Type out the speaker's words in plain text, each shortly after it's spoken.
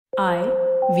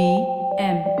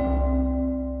IVM.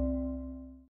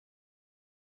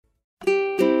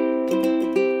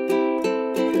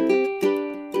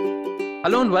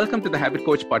 Hello and welcome to the Habit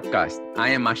Coach podcast. I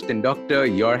am Ashton Doctor,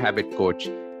 your habit coach,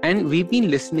 and we've been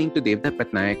listening to Devdutt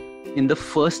Pattanaik in the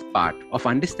first part of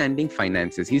understanding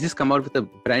finances. He's just come out with a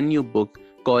brand new book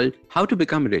called How to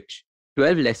Become Rich,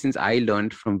 12 Lessons I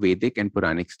Learned from Vedic and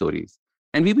Pauranik Stories.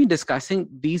 And we've been discussing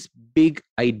these big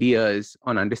ideas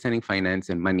on understanding finance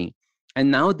and money. And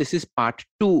now this is part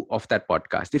 2 of that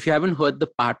podcast. If you haven't heard the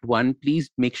part 1, please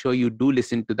make sure you do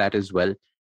listen to that as well.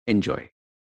 Enjoy.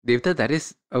 Devdutt, that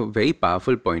is a very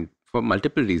powerful point for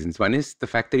multiple reasons. One is the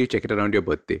fact that you check it around your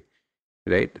birthday,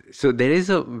 right? So there is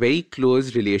a very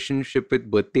close relationship with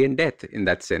birthday and death in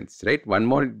that sense, right?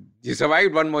 You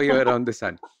survived one more year around the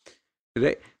sun,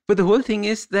 right? But the whole thing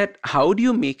is that how do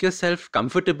you make yourself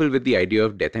comfortable with the idea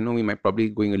of death? I know we might probably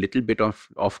going a little bit off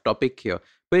topic here,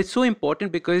 but it's so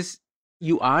important because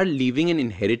you are leaving an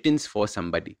inheritance for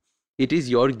somebody. It is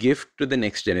your gift to the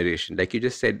next generation, like you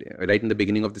just said right in the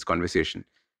beginning of this conversation.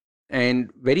 And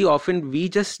very often we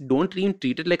just don't even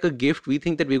treat it like a gift. We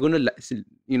think that we're going to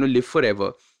live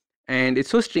forever. And it's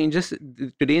so strange. Just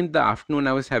today in the afternoon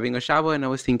I was having a shower and I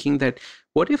was thinking that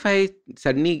what if I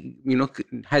suddenly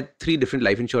had 3 different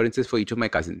life insurances for each of my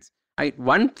cousins.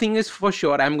 One thing is for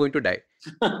sure, I'm going to die.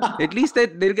 At least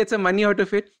that they'll get some money out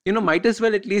of it. Might as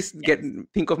well at least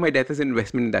think of my death as an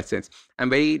investment in that sense. I'm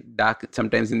very dark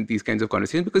sometimes in these kinds of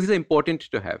conversations because it's important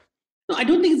to have. No, I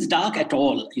don't think it's dark at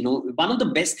all. One of the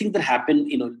best things that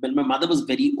happened, when my mother was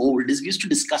very old, is we used to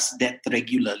discuss death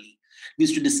regularly. We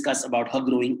used to discuss about her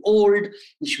growing old.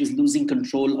 She was losing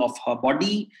control of her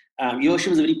body. She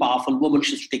was a very powerful woman.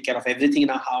 She used to take care of everything in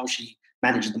our house. She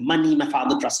managed the money. My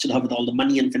father trusted her with all the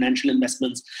money and financial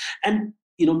investments. And,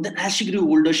 then as she grew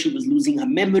older, she was losing her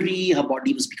memory. Her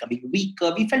body was becoming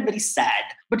weaker. We felt very sad.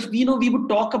 But, we would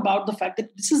talk about the fact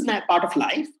that this is not part of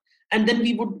life. And then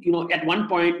we would, at one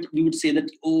point, we would say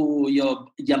that, oh, your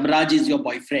Yamraj is your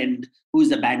boyfriend who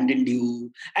has abandoned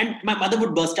you. And my mother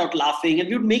would burst out laughing and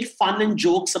we would make fun and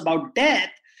jokes about death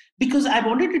because I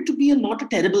wanted it to be not a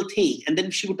terrible thing. And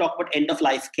then she would talk about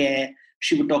end-of-life care.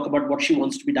 She would talk about what she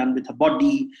wants to be done with her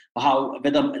body,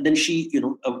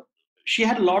 she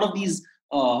had a lot of these,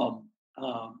 what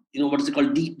is it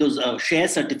called, those share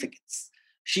certificates.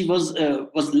 She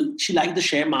she liked the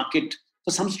share market. For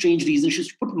some strange reason, she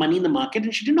used to put money in the market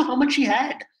and she didn't know how much she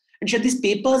had. And she had these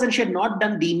papers and she had not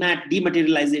done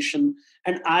dematerialization.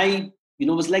 And I,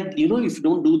 was like, if you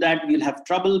don't do that, we'll have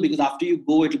trouble because after you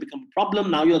go, it'll become a problem.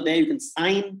 Now you're there, you can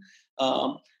sign.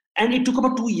 And it took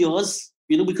about 2 years,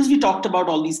 because we talked about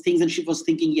all these things and she was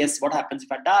thinking, yes, what happens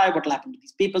if I die? What will happen to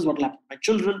these papers? What will happen to my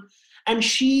children? And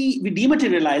we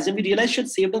dematerialized and we realized she had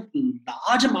saved a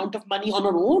large amount of money on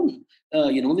her own,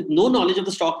 with no knowledge of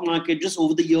the stock market, just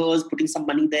over the years, putting some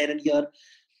money there and here.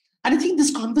 And I think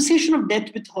this conversation of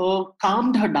death with her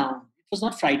calmed her down. It was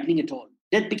not frightening at all.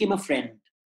 Death became a friend.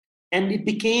 And it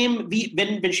became,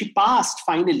 when she passed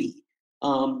finally,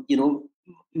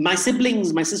 my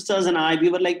siblings, my sisters and I, we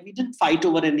were like, we didn't fight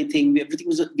over anything.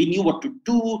 We knew what to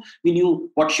do. We knew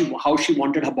how she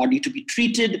wanted her body to be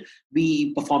treated.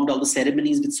 We performed all the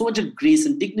ceremonies with so much of grace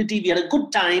and dignity. We had a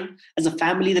good time as a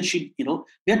family that we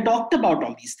had talked about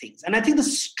all these things. And I think the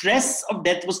stress of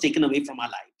death was taken away from our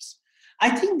lives. I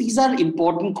think these are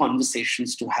important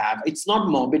conversations to have. It's not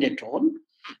morbid at all.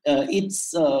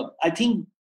 I think,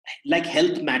 like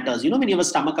health matters. When you have a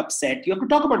stomach upset, you have to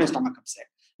talk about your stomach upset.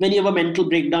 When you have a mental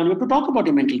breakdown, you have to talk about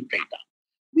your mental breakdown.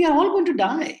 We are all going to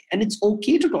die, and it's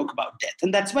okay to talk about death.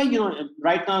 And that's why,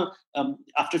 right now,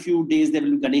 after a few days, there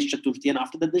will be Ganesh Chaturthi, and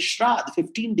after that, the Shraddh,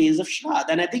 15 days of Shraddh.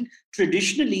 And I think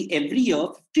traditionally, every year,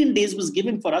 15 days was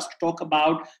given for us to talk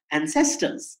about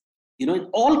ancestors. In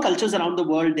all cultures around the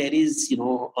world, there is,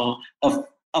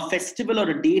 a festival or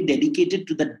a day dedicated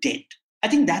to the dead. I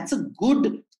think that's a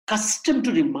good custom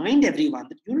to remind everyone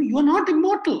that, you are not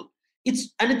immortal.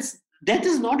 Death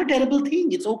is not a terrible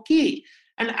thing. It's okay.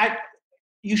 And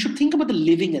you should think about the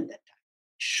living at that time.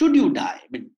 Should you die? I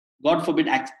mean, God forbid,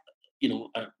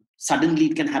 suddenly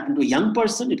it can happen to a young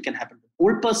person. It can happen to an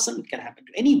old person. It can happen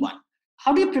to anyone.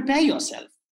 How do you prepare yourself?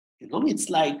 It's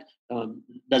like,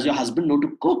 does your husband know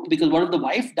to cook? Because what if the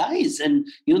wife dies? And,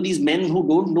 these men who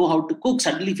don't know how to cook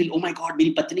suddenly feel, oh my God,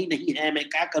 meri patni nahi hai, main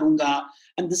kya karunga?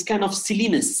 And this kind of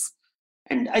silliness.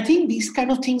 And I think these kind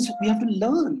of things we have to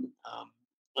learn.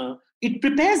 It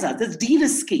prepares us. It's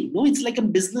de-risking. It's like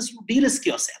in business, you de-risk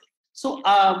yourself. So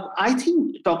I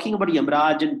think talking about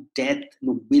Yamraj and death,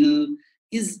 will,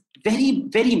 is very,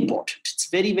 very important. It's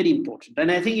very, very important.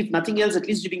 And I think if nothing else, at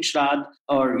least during Shraddh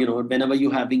or, whenever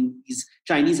you're having these,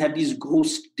 Chinese have these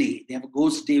ghost day. They have a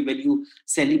ghost day when you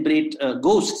celebrate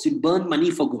ghosts. You burn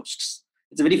money for ghosts.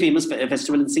 It's a very famous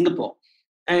festival in Singapore.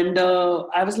 And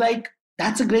I was like,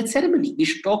 that's a great ceremony. We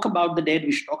should talk about the dead.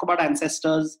 We should talk about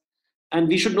ancestors. And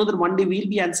we should know that one day we'll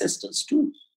be ancestors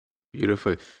too.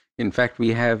 Beautiful. In fact, we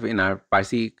have in our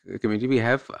Parsi community, we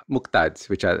have muktads,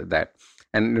 which are that.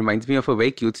 And it reminds me of a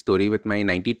very cute story with my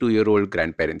 92-year-old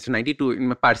grandparents. So 92 in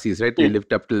my Parsis, right? They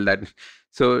lived up till that.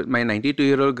 So my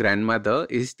 92-year-old grandmother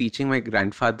is teaching my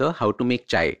grandfather how to make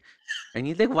chai. And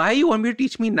he's like, why you want me to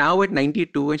teach me now at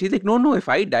 92? And she's like, no, if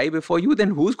I die before you,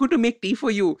 then who's going to make tea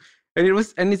for you? And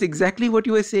it's exactly what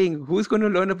you were saying. Who's going to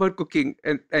learn about cooking?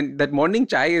 And that morning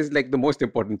chai is like the most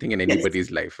important thing in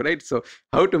anybody's life, right? So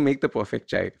how to make the perfect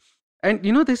chai. And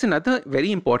there's another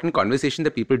very important conversation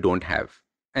that people don't have.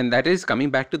 And that is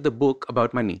coming back to the book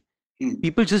about money.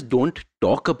 People just don't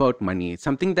talk about money. It's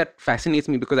something that fascinates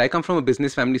me because I come from a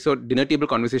business family. So dinner table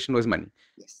conversation was money.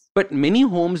 Yes. But many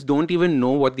homes don't even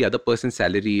know what the other person's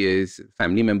salary is,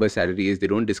 family member's salary is. They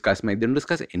don't discuss money. They don't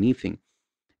discuss anything.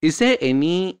 Is there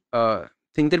any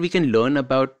thing that we can learn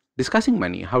about discussing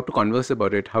money, how to converse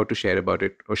about it, how to share about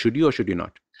it, or should you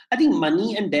not? I think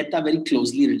money and death are very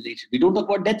closely related. We don't talk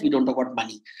about death, we don't talk about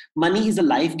money. Money is a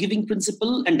life-giving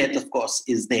principle, and death, of course,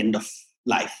 is the end of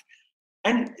life.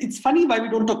 And it's funny why we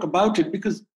don't talk about it,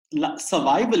 because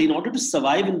survival, in order to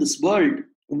survive in this world,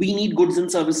 we need goods and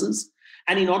services.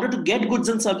 And in order to get goods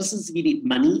and services, we need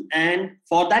money. And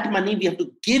for that money, we have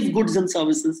to give goods and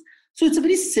services. So it's a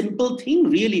very simple thing,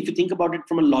 really, if you think about it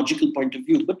from a logical point of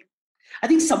view. But I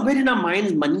think somewhere in our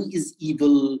minds, money is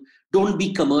evil. Don't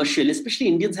be commercial. Especially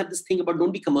Indians have this thing about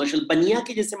don't be commercial. Baniya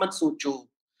ke jaise mat socho.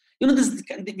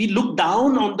 We look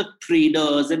down on the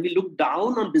traders and we look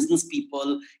down on business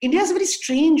people. India is a very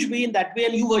strange way in that way,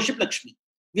 and you worship Lakshmi.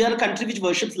 We are a country which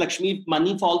worships Lakshmi. If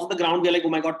money falls on the ground, we are like, oh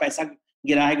my God, paisa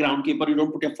gira hai ground ke upar. You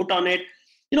don't put your foot on it.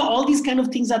 All these kind of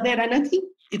things are there. And I think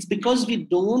it's because we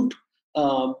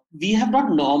have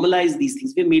not normalized these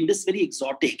things. We made this very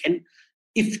exotic. And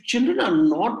if children are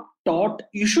not taught,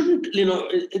 you shouldn't,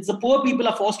 it's the poor people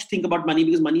are forced to think about money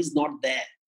because money is not there.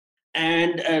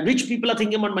 And rich people are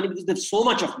thinking about money because they have so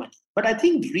much of money. But I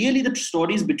think really the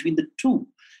story is between the two.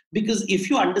 Because if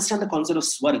you understand the concept of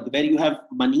Swarg, where you have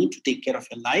money to take care of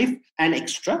your life and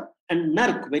extra, and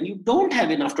Nark, when you don't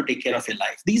have enough to take care of your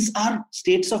life, these are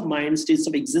states of mind, states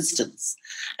of existence.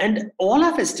 And all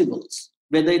our festivals,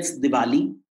 whether it's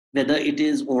Diwali, whether it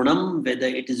is Onam, whether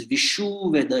it is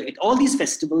Vishu, all these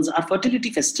festivals are fertility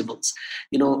festivals,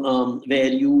 where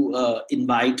you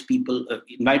invite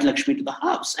Lakshmi to the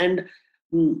house. And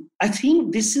I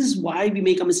think this is why we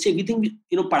make a mistake. We think,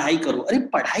 padhai karo. Arey,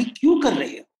 padhai kyun kar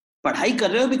rahe ho? Padhai kar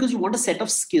rahe ho because you want a set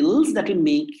of skills that will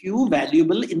make you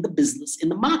valuable in the business, in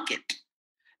the market.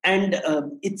 And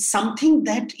it's something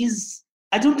that is,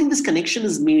 I don't think this connection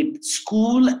is made.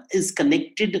 School is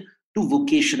connected to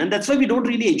vocation. And that's why we don't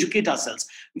really educate ourselves.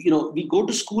 We go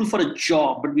to school for a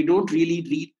job, but we don't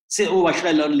really say, oh, why should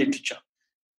I learn literature?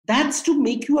 That's to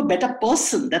make you a better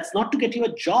person. That's not to get you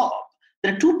a job.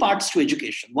 There are two parts to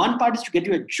education. One part is to get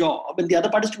you a job, and the other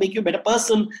part is to make you a better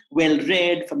person,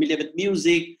 well-read, familiar with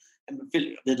music, and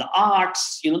with the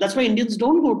arts. That's why Indians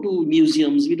don't go to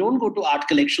museums. We don't go to art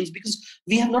collections because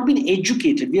we have not been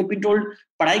educated. We have been told,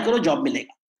 padhai karo, job milega.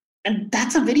 And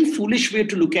that's a very foolish way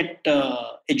to look at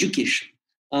education.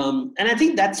 And I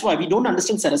think that's why we don't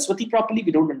understand Saraswati properly.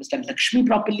 We don't understand Lakshmi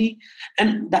properly.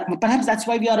 And perhaps that's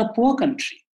why we are a poor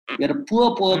country. We are a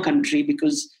poor country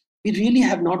because we really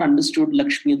have not understood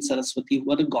Lakshmi and Saraswati,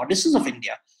 who are the goddesses of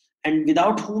India. And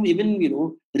without whom even,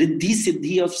 Riddhi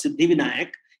Siddhi of Siddhi Vinayak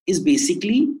is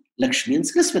basically Lakshmi and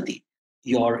Saraswati,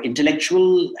 your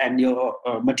intellectual and your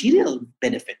material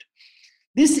benefit.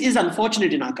 This is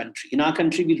unfortunate in our country. In our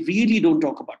country, we really don't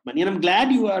talk about money. And I'm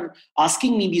glad you are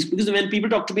asking me these, because when people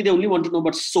talk to me, they only want to know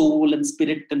about soul and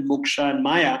spirit and moksha and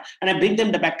maya. And I bring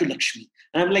them back to Lakshmi.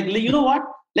 And I'm like, you know what?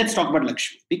 Let's talk about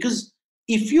Lakshmi. Because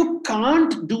if you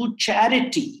can't do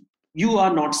charity, you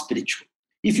are not spiritual.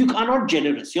 If you are not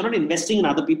generous, you're not investing in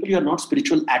other people, you're not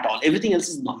spiritual at all. Everything else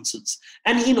is nonsense.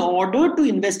 And in order to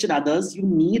invest in others, you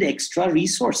need extra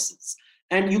resources.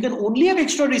 And you can only have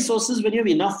extra resources when you have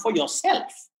enough for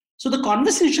yourself. So the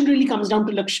conversation really comes down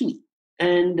to Lakshmi.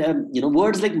 And,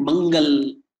 words like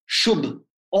Mangal, Shubh,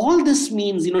 all this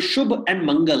means, Shubh and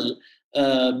Mangal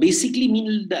basically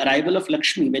mean the arrival of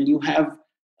Lakshmi when you have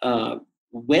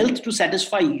wealth to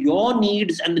satisfy your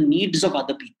needs and the needs of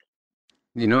other people.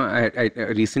 I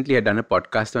recently had done a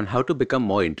podcast on how to become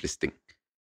more interesting.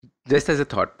 Just as a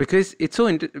thought, because it's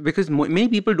so because many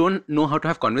people don't know how to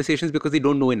have conversations because they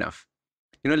don't know enough.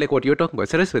 Like what you're talking about,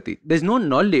 Saraswati. There's no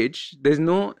knowledge, there's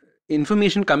no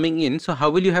information coming in. So how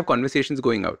will you have conversations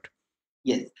going out?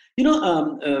 Yes.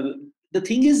 The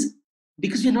thing is,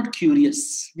 because we're not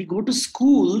curious, we go to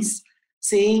schools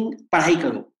saying, "Padhai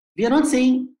karo." We are not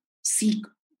saying, seek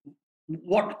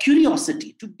what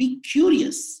curiosity, to be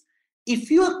curious.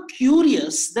 If you are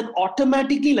curious, then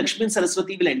automatically Lakshmi and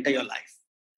Saraswati will enter your life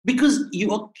because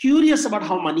you are curious about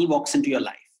how money walks into your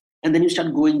life. And then you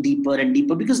start going deeper and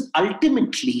deeper because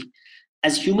ultimately,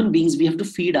 as human beings, we have to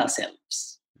feed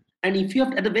ourselves. And if you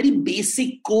have at a very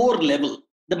basic core level,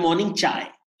 the morning chai,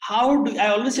 I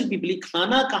always tell people,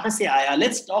 khana kahan se aaya?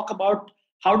 Let's talk about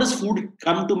how does food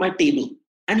come to my table.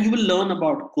 And you will learn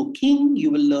about cooking,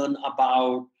 you will learn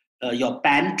about your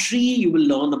pantry, you will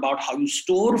learn about how you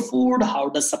store food, how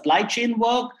does supply chain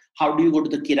work, how do you go to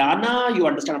the kirana, you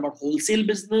understand about wholesale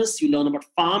business, you learn about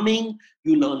farming,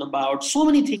 you learn about so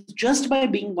many things just by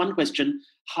being one question,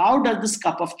 how does this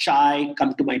cup of chai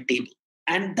come to my table?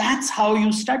 And that's how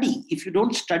you study. If you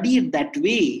don't study it that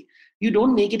way, you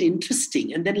don't make it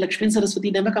interesting. And then Lakshmi and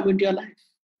Saraswati never come into your life.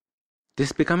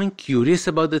 Just becoming curious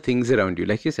about the things around you.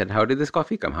 Like you said, how did this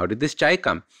coffee come? How did this chai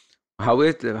come? How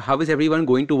is everyone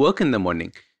going to work in the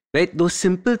morning? Right? Those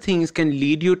simple things can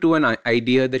lead you to an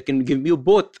idea that can give you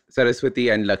both Saraswati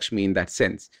and Lakshmi in that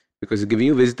sense. Because it's giving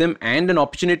you wisdom and an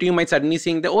opportunity. You might suddenly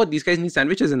think that, oh, these guys need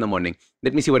sandwiches in the morning.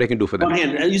 Let me see what I can do for them.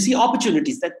 You see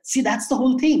opportunities. That's the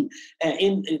whole thing.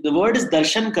 The word is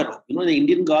darshan karo. The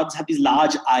Indian gods have these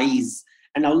large eyes.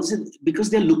 And also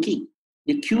because they're looking,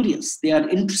 they're curious, they are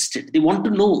interested. They want to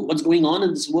know what's going on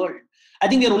in this world. I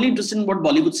think we're only interested in what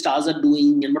Bollywood stars are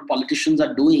doing and what politicians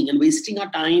are doing and wasting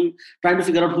our time trying to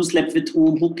figure out who slept with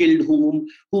whom, who killed whom,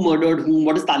 who murdered whom,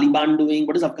 what is Taliban doing,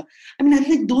 what is Afghan. I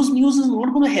think those news is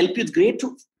not going to help you. It's great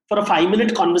for a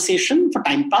 5-minute conversation, for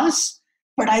time pass.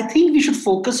 But I think we should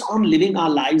focus on living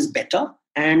our lives better.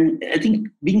 And I think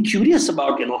being curious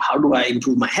about, how do I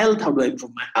improve my health? How do I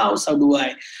improve my house? How do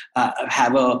I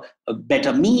have a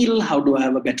better meal? How do I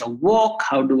have a better walk?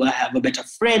 How do I have a better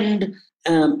friend?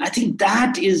 I think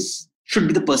that should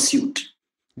be the pursuit.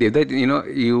 Devdutt,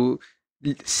 you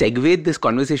segued this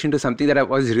conversation to something that I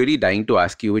was really dying to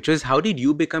ask you, which was how did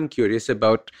you become curious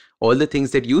about all the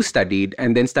things that you studied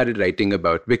and then started writing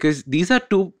about? Because these are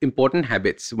two important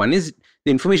habits. One is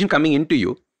the information coming into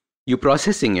you, you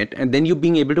processing it, and then you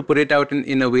being able to put it out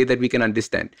in a way that we can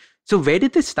understand. So where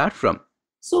did this start from?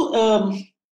 So,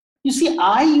 you see,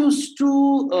 I used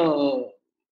to...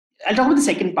 I'll talk about the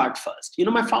second part first.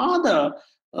 My father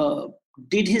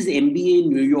did his MBA in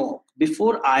New York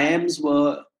before IIMs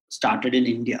were started in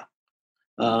India.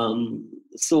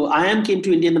 So IIM came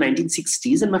to India in the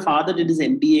 1960s and my father did his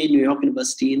MBA in New York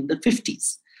University in the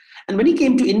 50s. And when he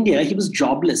came to India, he was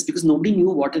jobless because nobody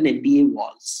knew what an MBA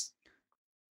was.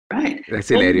 Right. That's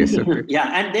hilarious.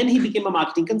 Yeah. And then he became a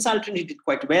marketing consultant. He did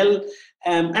quite well.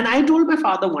 And I told my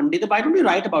father one day that why don't you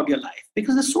write about your life?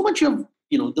 Because there's so much of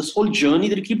this whole journey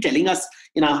that you keep telling us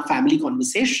in our family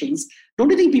conversations, don't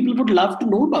you think people would love to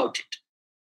know about it?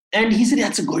 And he said,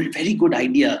 that's a very good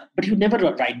idea, but he would never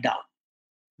write down.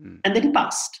 And then he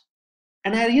passed.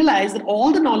 And I realized that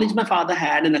all the knowledge my father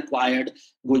had and acquired,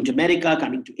 going to America,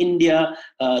 coming to India,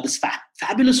 this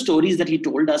fabulous stories that he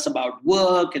told us about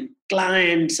work and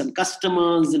clients and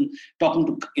customers and talking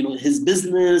to his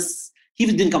business. He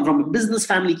didn't come from a business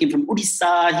family, he came from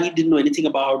Odisha. He didn't know anything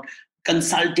about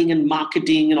consulting and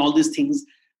marketing and all these things.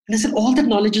 And I said, all that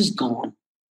knowledge is gone.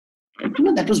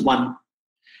 That was one.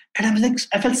 And I was like,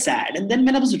 I felt sad. And then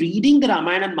when I was reading the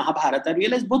Ramayana and Mahabharata, I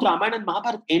realized both Ramayana and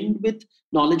Mahabharata end with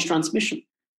knowledge transmission.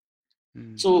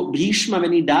 So Bhishma,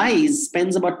 when he dies,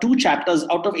 spends about 2 chapters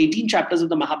out of 18 chapters of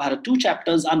the Mahabharata. 2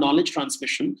 chapters are knowledge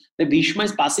transmission, where Bhishma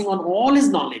is passing on all his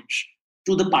knowledge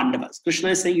to the Pandavas. Krishna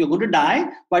is saying, you're going to die.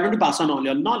 Why don't you pass on all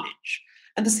your knowledge?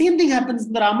 And the same thing happens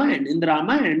in the Ramayana. In the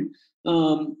Ramayana,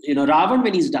 Ravan,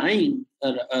 when he's dying,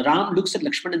 Ram looks at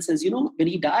Lakshman and says, when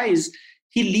he dies,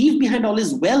 he'll leave behind all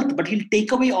his wealth, but he'll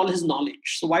take away all his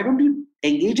knowledge. So why don't you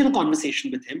engage in a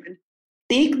conversation with him and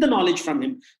take the knowledge from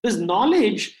him? Because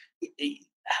knowledge,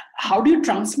 how do you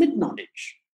transmit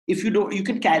knowledge? If you don't, you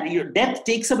can carry your death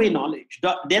takes away knowledge.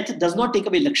 Death does not take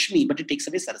away Lakshmi, but it takes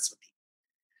away Saraswati.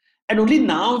 And only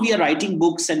now we are writing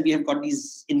books and we have got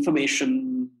these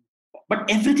information. But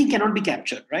everything cannot be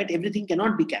captured, right? Everything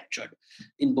cannot be captured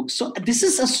in books. So this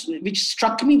is which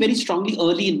struck me very strongly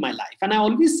early in my life. And I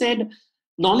always said,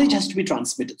 knowledge has to be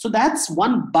transmitted. So that's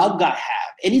one bug I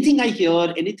have. Anything I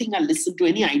hear, anything I listen to,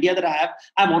 any idea that I have,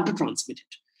 I want to transmit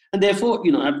it. And therefore,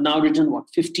 I've now written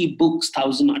 50 books,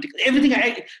 1,000 articles, everything.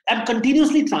 I'm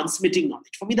continuously transmitting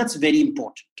knowledge. For me, that's very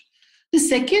important. The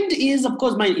second is, of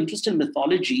course, my interest in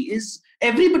mythology is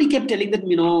everybody kept telling that,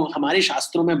 hamare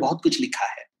shastron mein bahut kuch likha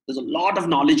hai. There's a lot of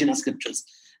knowledge in our scriptures.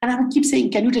 And I would keep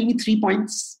saying, can you tell me 3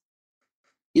 points?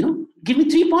 Give me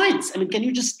 3 points. I mean, can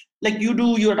you just, like you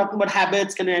do, you're talking about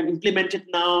habits, can I implement it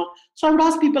now? So I would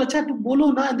ask people, acha, to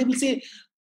bolo na, and they will say,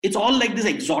 it's all like this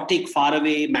exotic,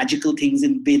 faraway, magical things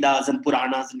in Vedas and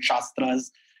Puranas and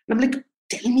Shastras. And I'm like,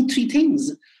 tell me 3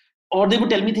 things. Or they would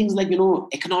tell me things like,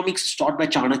 economics is taught by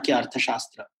Chanakya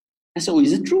Arthashastra. I said, oh,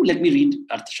 is it true? Let me read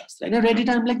Arthashastra. And I read it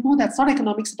and I'm like, no, that's not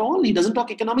economics at all. He doesn't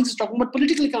talk economics. He's talking about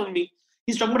political economy.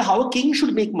 He's talking about how a king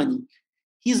should make money.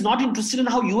 He's not interested in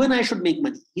how you and I should make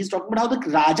money. He's talking about how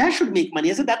the Raja should make money.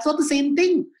 I said, that's not the same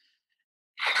thing.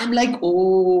 I'm like,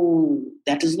 oh,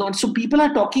 that is not. So people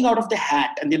are talking out of the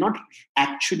hat and they're not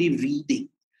actually reading.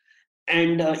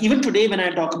 And even today, when I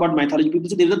talk about mythology, people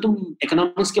say, Devdutt, tum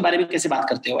economics ke bare mein kaise baat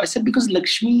karte ho? I said, because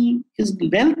Lakshmi is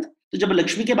wealth. So jab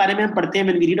Lakshmi ke bare mein hum padhte hain,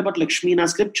 when we read about Lakshmi in our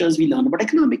scriptures, we learn about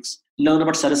economics. Learn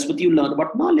about Saraswati, you learn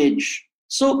about knowledge.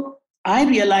 So I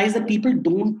realize that people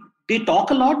they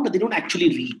talk a lot, but they don't actually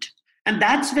read. And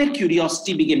that's where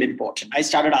curiosity became important. I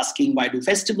started asking, why do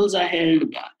festivals are held?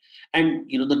 And,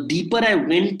 the deeper I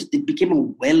went, it became a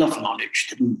well of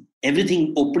knowledge.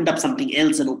 Everything opened up something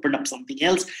else and opened up something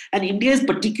else. And India is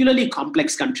particularly a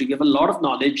complex country. We have a lot of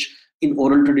knowledge in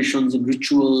oral traditions and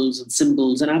rituals and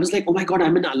symbols. And I was like, oh my God,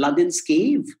 I'm in Aladdin's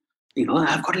cave.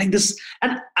 I've got like this.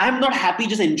 And I'm not happy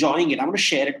just enjoying it. I want to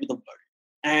share it with the world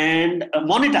and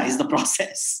monetize the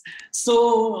process.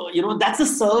 So, that's a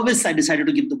service I decided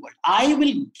to give the world. I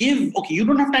will give, okay, you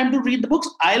don't have time to read the books.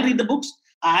 I'll read the books.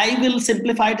 I will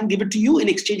simplify it and give it to you. In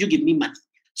exchange, you give me money.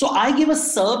 So I gave a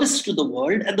service to the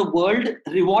world and the world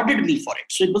rewarded me for it.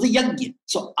 So it was a yajna.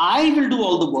 So I will do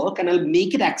all the work and I'll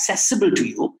make it accessible to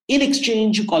you. In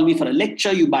exchange, you call me for a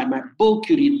lecture, you buy my book,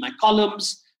 you read my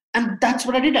columns. And that's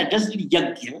what I did. I just did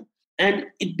yajna. And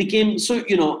it became,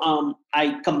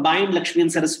 I combined Lakshmi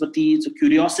and Saraswati. So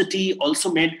curiosity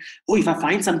also meant, if I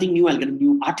find something new, I'll get a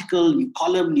new article, new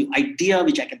column, new idea,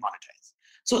 which I can monetize.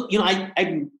 So,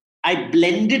 I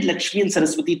blended Lakshmi and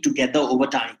Saraswati together over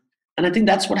time. And I think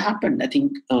that's what happened. I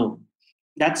think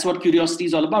that's what curiosity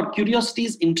is all about. Curiosity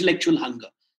is intellectual hunger.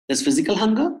 There's physical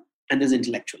hunger and there's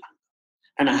intellectual hunger.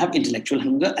 And I have intellectual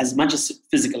hunger as much as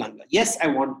physical hunger. Yes, I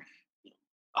want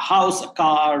a house, a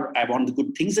car. I want the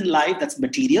good things in life. That's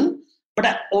material. But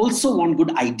I also want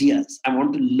good ideas. I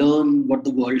want to learn what the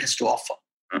world has to offer.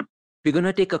 We're going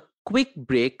to take a quick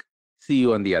break. See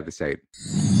you on the other side.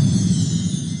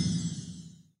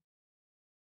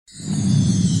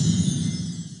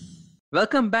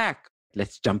 Welcome back.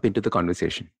 Let's jump into the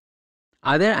conversation.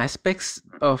 Are there aspects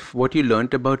of what you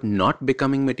learned about not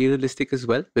becoming materialistic as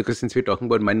well? Because since we're talking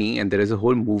about money and there is a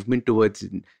whole movement towards,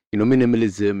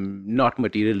 minimalism, not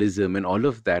materialism and all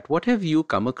of that, what have you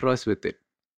come across with it?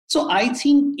 So I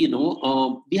think,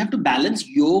 we have to balance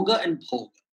yoga and bhoga.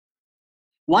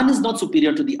 One is not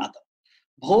superior to the other.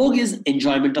 Bhog is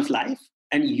enjoyment of life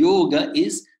and yoga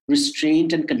is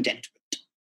restraint and contentment.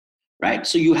 Right?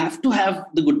 So you have to have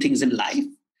the good things in life,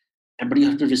 but you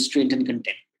have to restraint and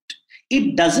contentment.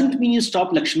 It doesn't mean you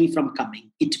stop Lakshmi from coming.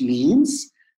 It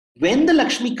means when the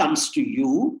Lakshmi comes to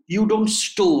you, you don't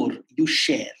store, you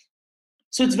share.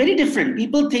 So it's very different.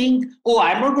 People think,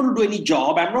 I'm not going to do any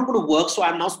job. I'm not going to work. So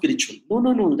I'm now spiritual.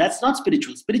 No. That's not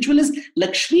spiritual. Spiritual is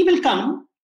Lakshmi will come,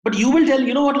 but you will tell,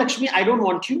 you know what, Lakshmi, I don't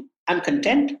want you. I'm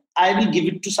content. I will give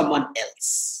it to someone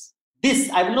else.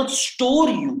 I will not store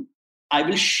you. I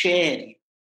will share you.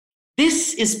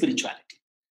 This is spirituality.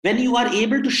 When you are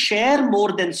able to share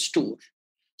more than store.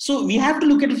 So we have to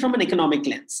look at it from an economic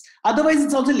lens. Otherwise,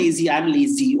 it's also lazy. I'm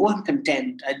lazy. I'm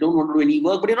content. I don't want to do any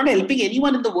work. But you're not helping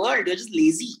anyone in the world. You're just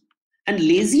lazy. And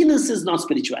laziness is not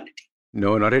spirituality.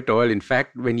 No, not at all. In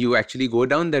fact, when you actually go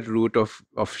down that route of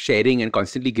sharing and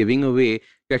constantly giving away,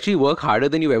 you actually work harder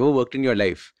than you ever worked in your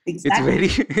life. Exactly.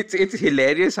 It's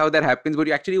hilarious how that happens, but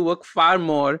you actually work far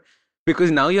more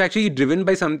because now you're actually driven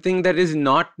by something that is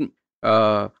not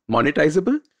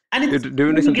monetizable. And it's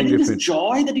getting this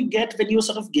joy that you get when you're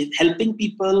sort of helping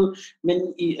people,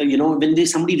 when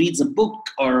somebody reads a book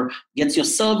or gets your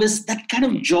service, that kind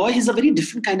of joy is a very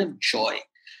different kind of joy.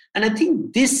 And I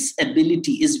think this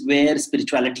ability is where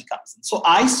spirituality comes in. So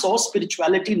I saw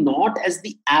spirituality not as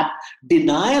the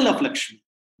denial of Lakshmi,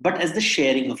 but as the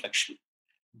sharing of Lakshmi.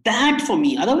 That for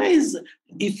me, otherwise,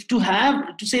 if to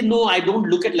say, no, I don't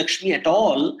look at Lakshmi at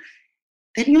all,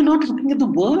 then you're not looking at the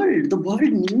world. The world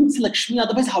needs Lakshmi.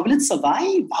 Otherwise, how will it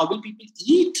survive? How will people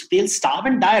eat? They'll starve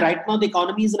and die. Right now, the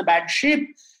economy is in a bad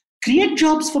shape. Create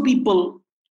jobs for people.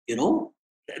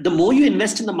 The more you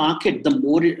invest in the market, the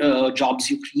more jobs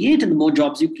you create, and the more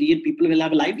jobs you create, people will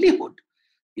have a livelihood.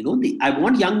 I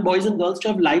want young boys and girls to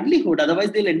have livelihood.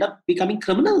 Otherwise, they'll end up becoming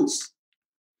criminals.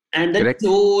 And then,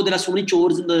 there are so many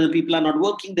chores and the people are not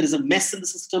working. There is a mess in the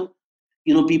system.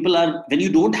 When you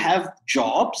don't have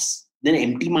jobs, then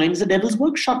empty mind is the devil's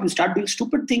workshop. You start doing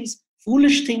stupid things,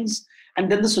 foolish things,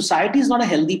 and then the society is not a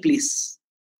healthy place.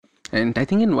 And I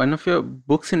think in one of your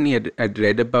books, I'd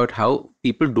read about how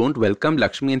people don't welcome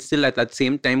Lakshmi and still at that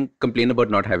same time complain about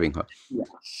not having her. Yeah.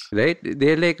 Right?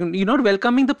 They're like, you're not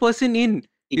welcoming the person in.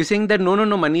 You're saying that, no,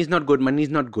 money is not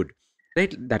good.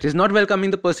 Right? That is not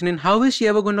welcoming the person in. How is she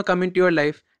ever going to come into your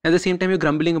life? At the same time, you're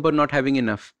grumbling about not having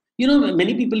enough.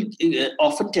 Many people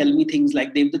often tell me things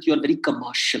like, Devdutt, you're very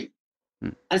commercial.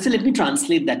 I say, let me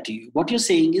translate that to you. What you're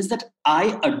saying is that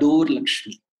I adore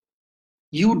Lakshmi.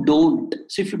 You don't.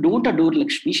 So if you don't adore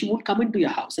Lakshmi, she won't come into your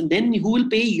house. And then who will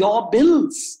pay your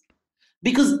bills?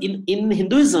 Because in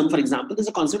Hinduism, for example, there's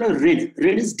a concept of rin.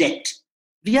 Rin is debt.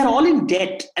 We are all in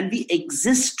debt and we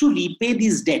exist to repay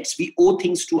these debts. We owe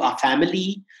things to our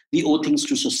family. We owe things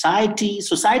to society.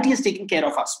 Society has taken care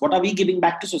of us. What are we giving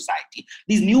back to society?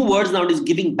 These new words nowadays,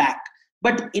 giving back.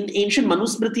 But in ancient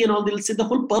Manusmriti and all, they'll say the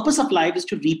whole purpose of life is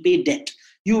to repay debt.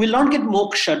 You will not get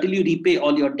moksha till you repay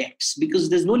all your debts, because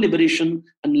there's no liberation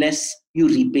unless you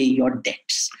repay your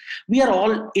debts. We are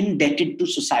all indebted to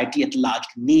society at large,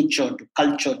 to nature, to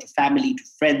culture, to family, to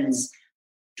friends,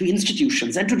 to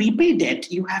institutions. And to repay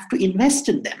debt, you have to invest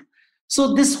in them.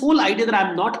 So this whole idea that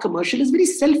I'm not commercial is very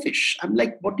selfish. I'm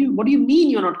like, what do you mean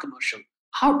you're not commercial?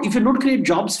 How, if you don't create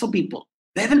jobs for people,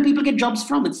 where will people get jobs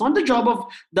from? It's not the job of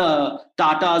the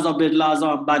Tatas or Birlas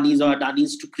or Ambanis or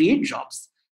Adanis to create jobs.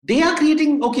 They are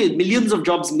creating, millions of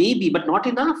jobs maybe, but not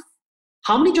enough.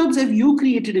 How many jobs have you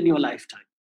created in your lifetime?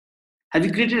 Have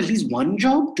you created at least 1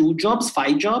 job, 2 jobs,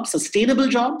 5 jobs, sustainable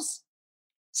jobs?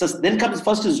 So then comes,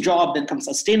 first is job, then comes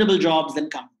sustainable jobs, then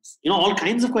comes, all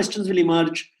kinds of questions will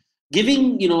emerge.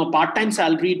 Giving, a part-time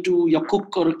salary to your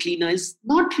cook or a cleaner is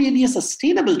not really a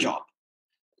sustainable job.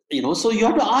 So you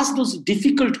have to ask those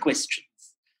difficult questions.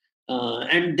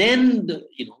 And then,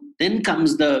 then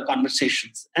comes the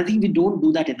conversations. I think we don't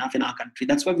do that enough in our country.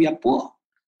 That's why we are poor.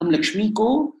 Hum Lakshmi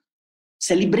ko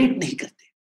celebrate nahi karte.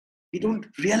 We don't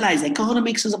realize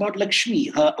economics is about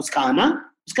Lakshmi. Uska aana,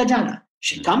 uska jana.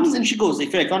 She comes and she goes.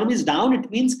 If your economy is down, it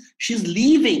means she's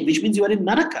leaving, which means you are in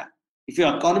Naraka. If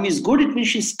your economy is good, it means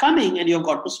she's coming and you have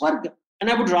got to Swarga. And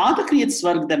I would rather create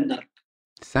Swarga than Naraka.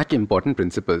 Such important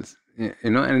principles.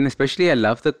 And especially I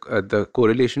love the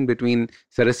correlation between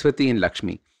Saraswati and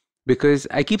Lakshmi, because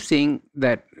I keep saying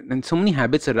that, and so many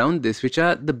habits around this, which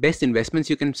are the best investments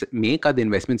you can make are the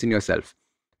investments in yourself,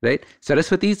 right?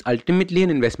 Saraswati is ultimately an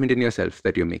investment in yourself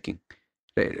that you're making,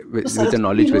 right? With the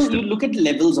knowledge, wisdom. You look at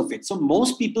levels of it. So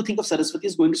most people think of Saraswati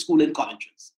as going to school and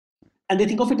colleges, and they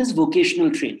think of it as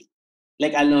vocational training.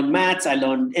 Like, I learned maths, I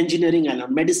learned engineering, I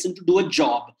learned medicine to do a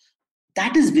job.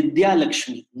 That is Vidya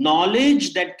Lakshmi,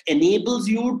 knowledge that enables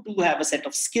you to have a set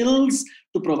of skills,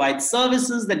 to provide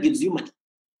services that gives you money.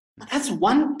 That's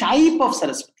one type of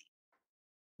Saraswati.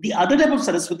 The other type of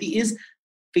Saraswati is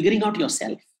figuring out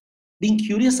yourself, being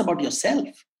curious about yourself,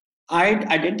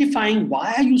 identifying,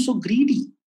 why are you so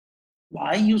greedy?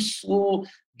 Why are you so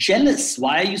jealous?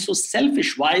 Why are you so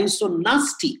selfish? Why are you so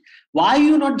nasty? Why are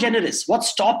you not generous? What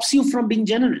stops you from being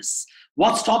generous?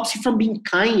 What stops you from being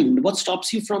kind? What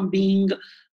stops you from being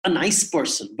a nice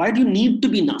person? Why do you need to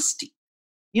be nasty?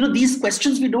 These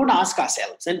questions we don't ask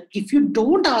ourselves. And if you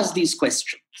don't ask these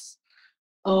questions,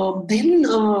 then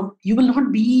you will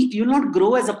not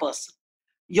grow as a person.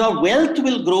 Your wealth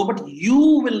will grow, but you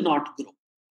will not grow.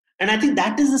 And I think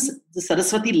that is the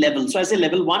Saraswati level. So I say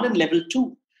level 1 and level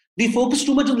 2. We focus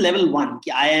too much on level 1.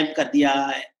 IIM kar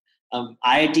diya,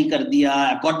 IIT kar diya,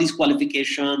 I've got these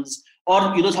qualifications.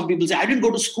 Or, some people say, I didn't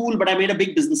go to school, but I made a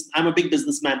big business. I'm a big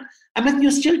businessman. I'm like,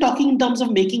 you're still talking in terms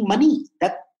of making money.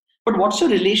 But what's your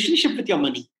relationship with your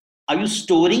money? Are you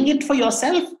storing it for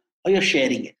yourself or you're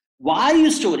sharing it? Why are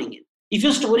you storing it? If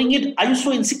you're storing it, are you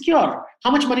so insecure?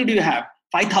 How much money do you have?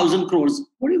 5,000 crores.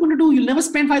 What are you going to do? You'll never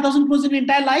spend 5,000 crores in your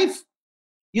entire life.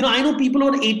 I know people who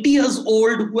are 80 years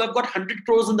old who have got 100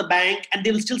 crores in the bank and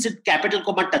they will still sit capital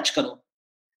ko mat touch karo.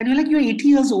 And you're like, you're 80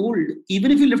 years old. Even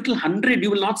if you live till 100,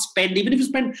 you will not spend. Even if you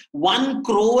spend 1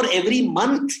 crore every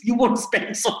month, you won't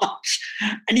spend so much.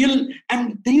 And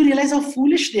then you realize how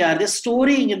foolish they are. They're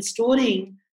storing and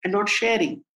not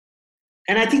sharing.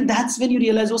 And I think that's when you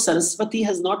realize, Saraswati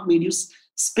has not made you,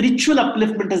 spiritual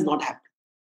upliftment has not happened.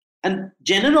 And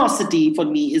generosity for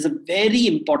me is a very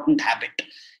important habit.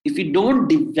 If we don't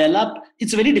develop,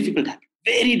 it's a very difficult habit.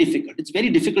 Very difficult. It's very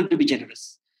difficult to be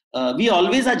generous. We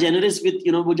always are generous with,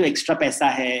 wo jo extra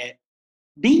paisa hai.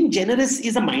 Being generous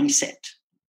is a mindset.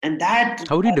 And that...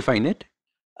 How do you define it?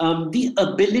 The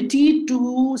ability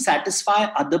to satisfy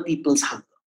other people's hunger.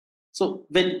 So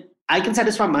when I can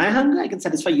satisfy my hunger, I can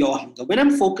satisfy your hunger. When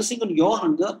I'm focusing on your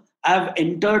hunger, I've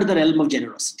entered the realm of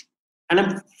generosity. And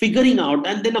I'm figuring out,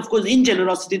 and then of course in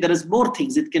generosity, there is more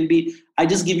things. It can be, I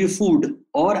just give you food,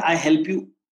 or I help you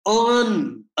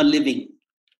earn a living.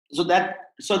 So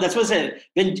that's what I said.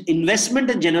 When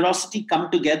investment and generosity come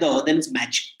together, then it's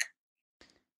magic.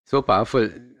 So powerful.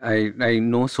 I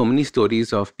know so many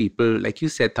stories of people, like you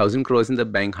said, 1,000 crores in the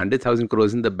bank, 100,000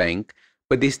 crores in the bank,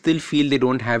 but they still feel they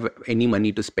don't have any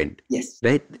money to spend. Yes.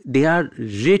 Right? They are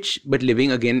rich, but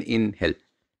living again in hell.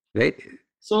 Right?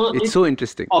 So it's so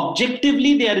interesting.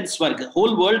 Objectively, they are in Swarg. The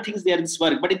whole world thinks they are in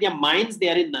Swarg, but in their minds, they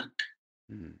are in Nark.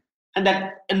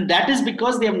 And that is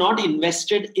because they have not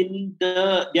invested in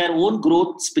their own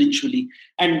growth spiritually.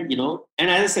 And, and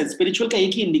as I said, spiritual ka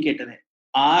ek hi indicator hai.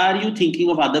 Are you thinking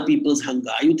of other people's hunger?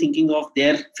 Are you thinking of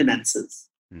their finances?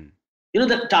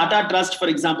 The Tata Trust, for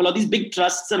example, or these big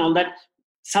trusts and all that,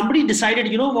 somebody decided,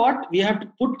 you know what? We have to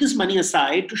put this money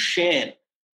aside to share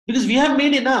because we have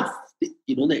made enough.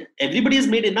 Everybody has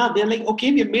made enough. They're like,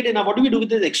 okay, we have made enough. What do we do with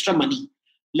this extra money?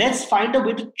 Let's find a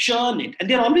way to churn it. And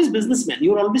they're always businessmen.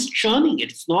 You're always churning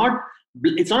it. It's not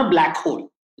a black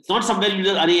hole. It's not somewhere you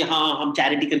just, hum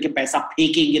charity karke paisa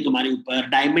phekenge tumhare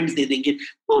upar, diamonds de denge.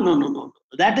 No.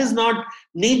 That is not,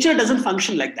 nature doesn't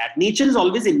function like that. Nature is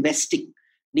always investing.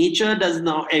 Nature does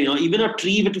not, even a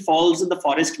tree which falls in the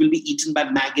forest will be eaten by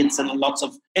maggots and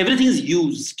everything is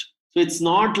used. So it's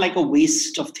not like a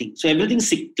waste of things. So everything's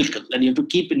cyclical and you have to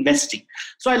keep investing.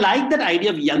 So I like that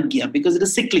idea of yagya because it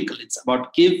is cyclical. It's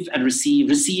about give and receive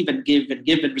and give and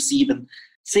give and receive. And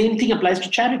same thing applies to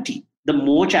charity. The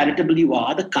more charitable you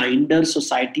are, the kinder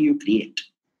society you create.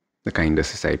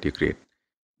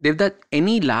 Devdutt,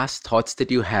 any last thoughts that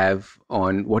you have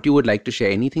on what you would like to share?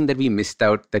 Anything that we missed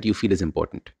out that you feel is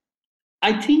important?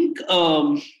 I think...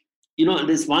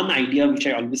 there's one idea which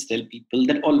I always tell people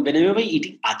that whenever we're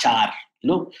eating achar,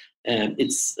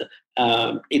 it's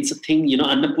a thing,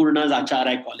 Annapurna's achar,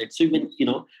 I call it. So when,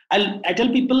 I tell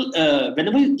people,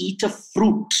 whenever you eat a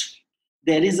fruit,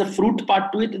 there is a fruit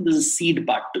part to it and there's a seed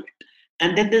part to it.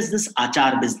 And then there's this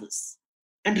achar business.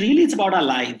 And really it's about our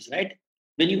lives, right?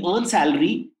 When you earn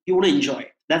salary, you want to enjoy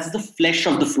it. That's the flesh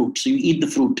of the fruit. So you eat the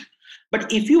fruit.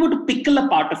 But if you were to pickle a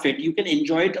part of it, you can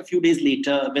enjoy it a few days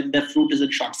later when the fruit is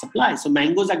in short supply. So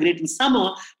mangoes are great in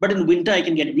summer, but in winter I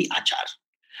can get the achar.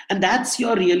 And that's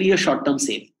really a short-term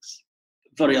savings.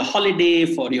 For your holiday,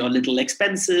 for your little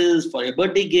expenses, for your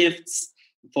birthday gifts,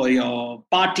 for your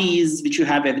parties, which you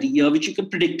have every year, which you can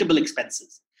predictable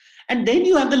expenses. And then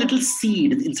you have the little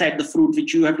seed inside the fruit,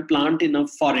 which you have to plant in a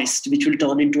forest, which will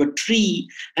turn into a tree.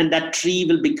 And that tree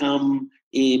will become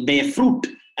a bear fruit.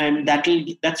 And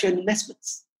that's your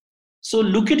investments. So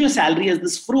look at your salary as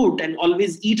this fruit and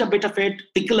always eat a bit of it,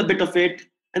 pickle a bit of it,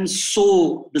 and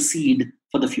sow the seed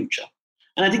for the future.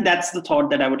 And I think that's the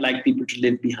thought that I would like people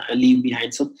to leave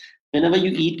behind. So whenever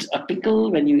you eat a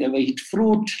pickle, when you ever eat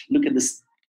fruit, look at this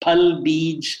phal,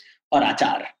 beej, or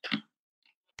achar.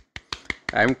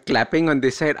 I'm clapping on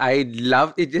this side. I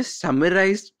love it. Just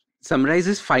summarizes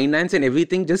finance and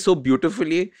everything just so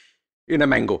beautifully in a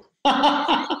mango.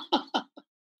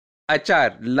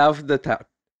 Achar, love the thought.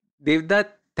 Devdutt,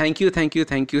 thank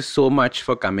you so much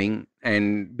for coming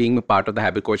and being a part of the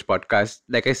Habit Coach podcast.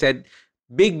 Like I said,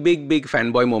 big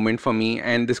fanboy moment for me.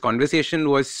 And this conversation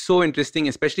was so interesting,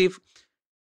 especially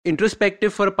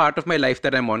introspective for a part of my life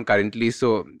that I'm on currently.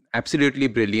 So absolutely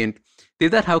brilliant.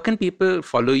 Devdutt, how can people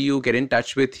follow you, get in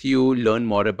touch with you, learn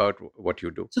more about what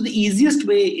you do? So the easiest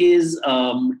way is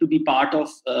to be part of,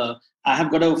 I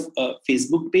have got a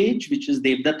Facebook page, which is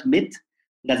Devdutt Myth.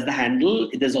 That's the handle.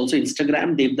 There's also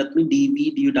Instagram, Devdutt Myth,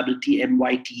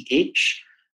 DVDUTTMYTH.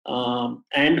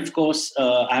 And of course,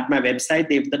 I have my website,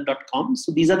 devdutt.com.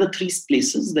 So these are the three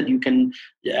places that you can,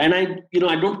 and I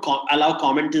don't allow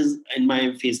commenters in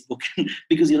my Facebook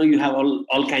because, you have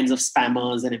all kinds of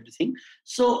spammers and everything.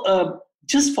 So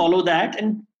just follow that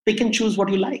and pick and choose what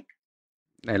you like.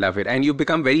 I love it. And you've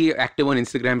become very active on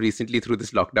Instagram recently through this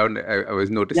lockdown. I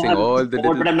was noticing all the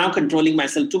But I'm now controlling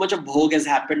myself. Too much of bhog has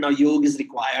happened. Now yoga is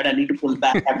required. I need to pull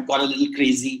back. I've got a little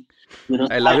crazy.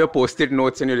 I love your post-it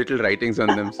notes and your little writings on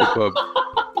them. Superb.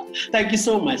 Thank you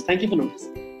so much. Thank you for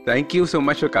noticing. Thank you so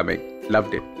much for coming.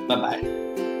 Loved it. Bye-bye.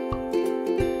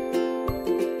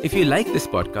 If you like this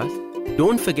podcast,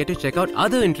 don't forget to check out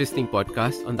other interesting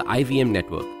podcasts on the IVM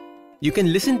network. You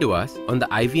can listen to us on the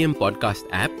IVM Podcast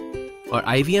app or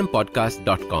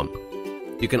ivmpodcast.com.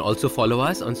 You can also follow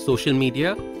us on social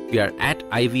media. We are at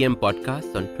IVM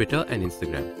Podcasts on Twitter and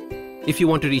Instagram. If you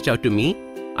want to reach out to me,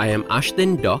 I am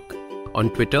Ashtin Doc on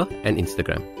Twitter and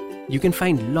Instagram. You can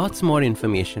find lots more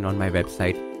information on my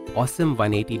website,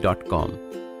 awesome180.com,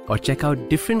 or check out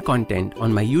different content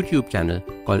on my YouTube channel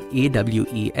called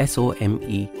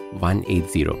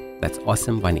AWESOME180. That's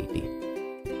Awesome 180.